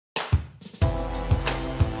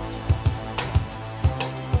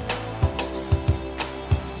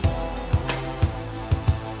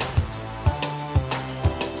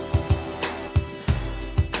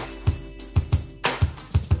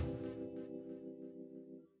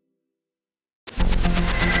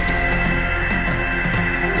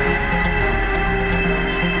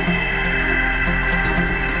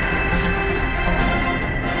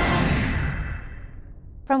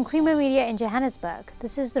Numa Media in Johannesburg,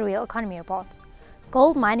 this is the Real Economy Report.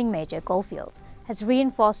 Gold mining major Gold Fields has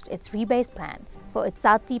reinforced its rebase plan for its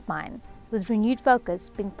South Deep mine, with renewed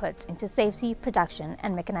focus being put into safety, production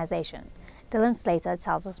and mechanization. Dylan Slater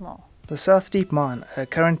tells us more. The South Deep mine, at a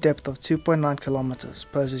current depth of 2.9 kilometers,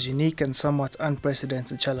 poses unique and somewhat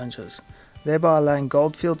unprecedented challenges, thereby allowing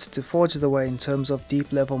Gold Fields to forge the way in terms of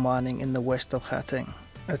deep-level mining in the west of Gauteng.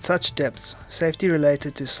 At such depths, safety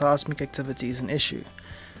related to seismic activity is an issue,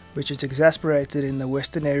 which is exacerbated in the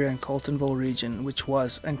Western Area and Carletonville region, which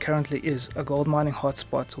was and currently is a gold mining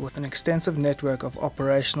hotspot with an extensive network of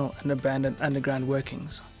operational and abandoned underground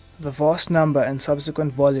workings. The vast number and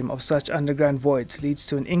subsequent volume of such underground voids leads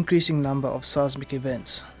to an increasing number of seismic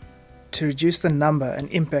events. To reduce the number and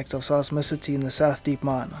impact of seismicity in the South Deep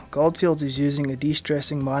mine, Gold Fields is using a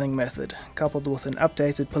de-stressing mining method coupled with an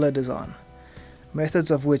updated pillar design,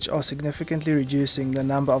 methods of which are significantly reducing the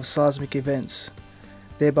number of seismic events,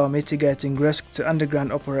 thereby mitigating risk to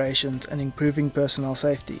underground operations and improving personnel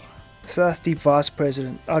safety. South Deep Vice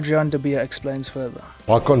President Adrian de Beer explains further.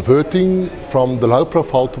 By converting from the low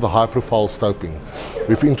profile to the high profile stoping,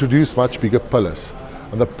 we've introduced much bigger pillars.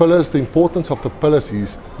 And the pillars, the importance of the pillars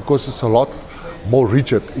is because it's a lot more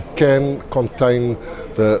rigid, it can contain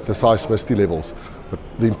the seismicity levels. But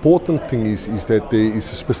the important thing is that there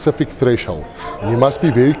is a specific threshold. And you must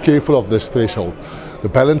be very careful of this threshold. The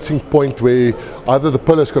balancing point where either the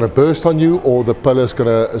pillar is going to burst on you or the pillar is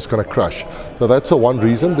going to crush. So that's one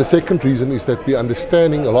reason. The second reason is that we're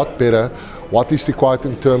understanding a lot better what is required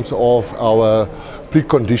in terms of our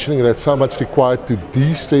preconditioning. That's so much required to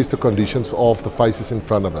de-stress the conditions of the faces in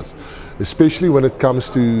front of us, especially when it comes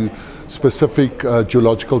to specific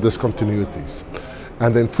geological discontinuities.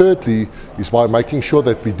 And then thirdly is by making sure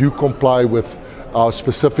that we do comply with our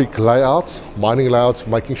specific layouts, mining layouts,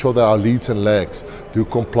 making sure that our leads and lags do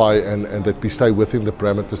comply and that we stay within the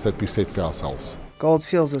parameters that we set for ourselves. Gold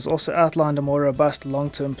Fields has also outlined a more robust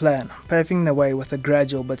long-term plan, paving the way with a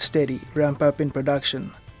gradual but steady ramp-up in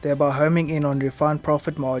production, thereby homing in on refined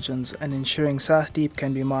profit margins and ensuring South Deep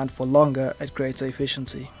can be mined for longer at greater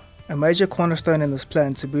efficiency. A major cornerstone in this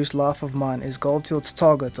plan to boost life of mine is Gold Fields'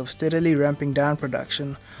 target of steadily ramping down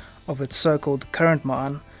production of its so-called current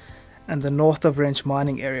mine and the north of Wrench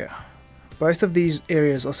mining area. Both of these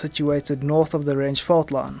areas are situated north of the Wrench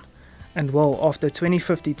fault line and will, after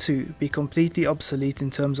 2052, be completely obsolete in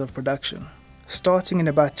terms of production. Starting in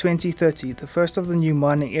about 2030, the first of the new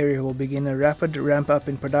mining area will begin a rapid ramp-up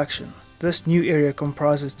in production. This new area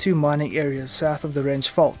comprises two mining areas south of the Wrench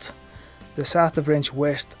fault, the south of Wrench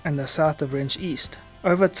West and the south of Wrench East.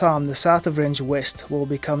 Over time, the south of Wrench West will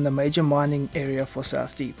become the major mining area for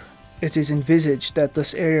South Deep. It is envisaged that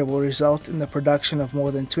this area will result in the production of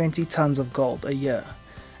more than 20 tons of gold a year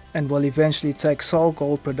and will eventually take sole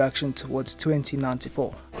gold production towards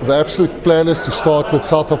 2094. The absolute plan is to start with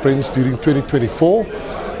south of Wrench during 2024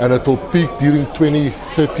 and it will peak during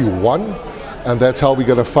 2031, and that's how we're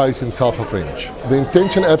going to phase in south of Wrench. The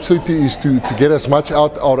intention absolutely is to get as much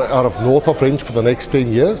out of north of Wrench for the next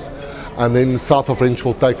 10 years, and then south of Wrench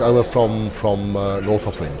will take over from north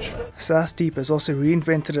of Wrench. South Deep has also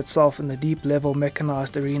reinvented itself in the deep-level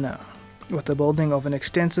mechanized arena, with the building of an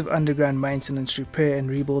extensive underground maintenance, repair and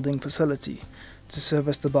rebuilding facility to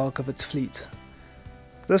service the bulk of its fleet.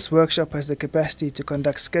 This workshop has the capacity to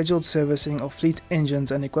conduct scheduled servicing of fleet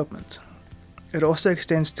engines and equipment. It also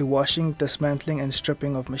extends to washing, dismantling and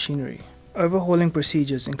stripping of machinery. Overhauling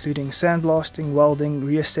procedures including sandblasting, welding,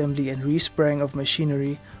 reassembly and respraying of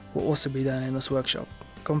machinery will also be done in this workshop.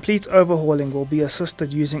 Complete overhauling will be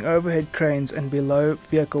assisted using overhead cranes and below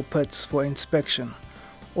vehicle pits for inspection,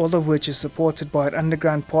 all of which is supported by an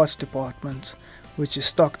underground parts department, which is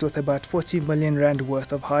stocked with about 40 million rand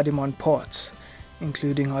worth of high demand parts,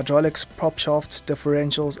 including hydraulics, prop shafts,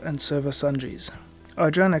 differentials and service sundries.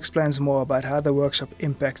 Adrian explains more about how the workshop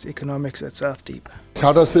impacts economics at South Deep.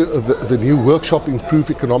 How does the new workshop improve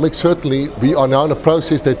economics? Certainly, we are now in a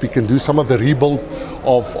process that we can do some of the rebuild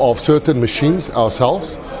of certain machines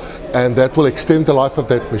ourselves, and that will extend the life of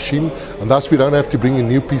that machine, and thus we don't have to bring in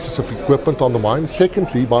new pieces of equipment on the mine.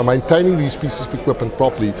 Secondly, by maintaining these pieces of equipment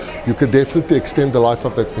properly, you can definitely extend the life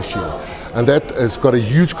of that machine. And that has got a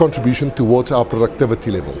huge contribution towards our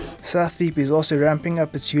productivity levels. South Deep is also ramping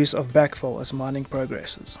up its use of backfill as mining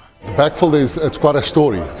progresses. The backfill it's quite a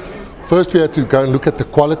story. First we had to go and look at the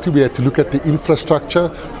quality, we had to look at the infrastructure,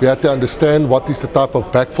 we had to understand what is the type of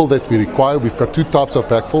backfill that we require. We've got two types of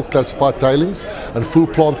backfill, classified tailings and full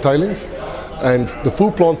plant tailings. And the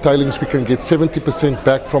full plant tailings, we can get 70%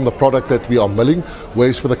 back from the product that we are milling,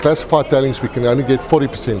 whereas with the classified tailings, we can only get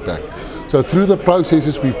 40% back. So through the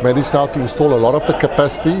processes, we've managed now to install a lot of the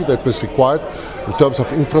capacity that was required in terms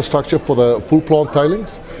of infrastructure for the full plant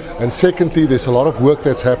tailings. And secondly, there's a lot of work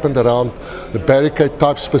that's happened around the barricade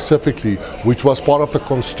type specifically, which was part of the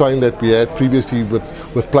constraint that we had previously with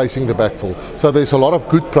placing the backfill. So there's a lot of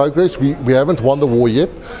good progress. We haven't won the war yet,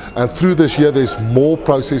 and through this year there's more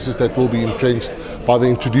processes that will be entrenched by the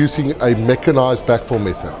introducing a mechanized backfill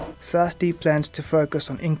method. South Deep plans to focus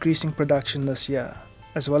on increasing production this year,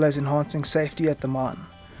 as well as enhancing safety at the mine.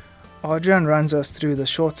 Adrian runs us through the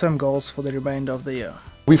short-term goals for the remainder of the year.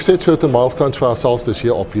 We've set certain milestones for ourselves this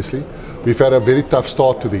year, obviously. We've had a very tough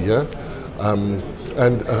start to the year.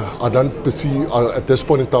 I don't perceive, at this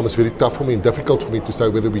point in time, it's very tough for me and difficult for me to say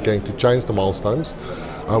whether we're going to change the milestones.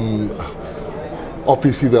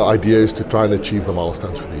 Obviously, the idea is to try and achieve the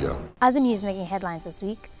milestones for the year. Other news making headlines this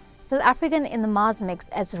week: South African in the Mars mix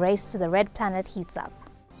as race to the red planet heats up.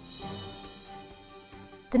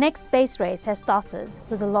 The next space race has started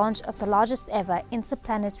with the launch of the largest ever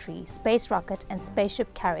interplanetary space rocket and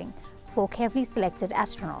spaceship carrying 4 carefully selected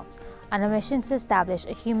astronauts on a mission to establish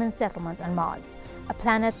a human settlement on Mars, a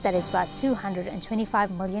planet that is about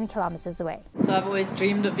 225 million kilometers away. So I've always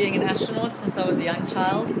dreamed of being an astronaut since I was a young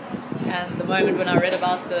child, and the moment when I read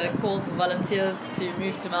about the call for volunteers to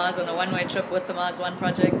move to Mars on a one-way trip with the Mars One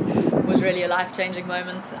project was really a life-changing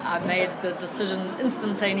moment. I made the decision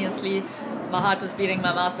instantaneously. My heart was beating,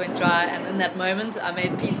 my mouth went dry, and in that moment I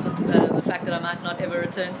made peace with the fact that I might not ever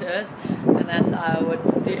return to Earth, and that I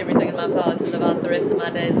would do everything in my power to live out the rest of my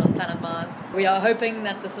days on planet Mars. We are hoping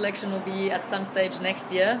that the selection will be at some stage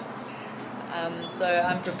next year. So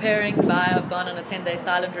I'm preparing I've gone on a 10-day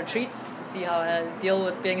silent retreat to see how I deal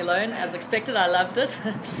with being alone. As expected, I loved it.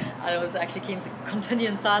 I was actually keen to continue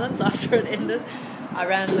in silence after it ended. I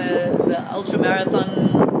ran the ultra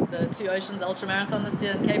marathon, the Two Oceans ultra marathon this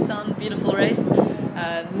year in Cape Town. Beautiful race.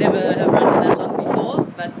 Never have run for that long before,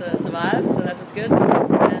 but survived, so that was good.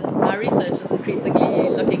 And my research is increasingly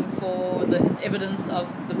looking for the evidence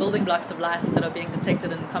of the building blocks of life that are being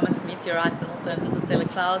detected in comets, meteorites, and also in interstellar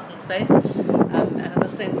clouds in space. And in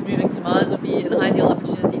this sense, moving to Mars would be an ideal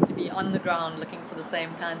opportunity to be on the ground looking for the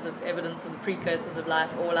same kinds of evidence of the precursors of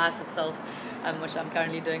life or life itself, which I'm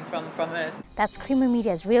currently doing from Earth. That's Creamer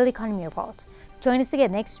Media's Real Economy Report. Join us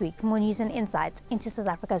again next week for more news and insights into South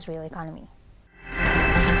Africa's real economy.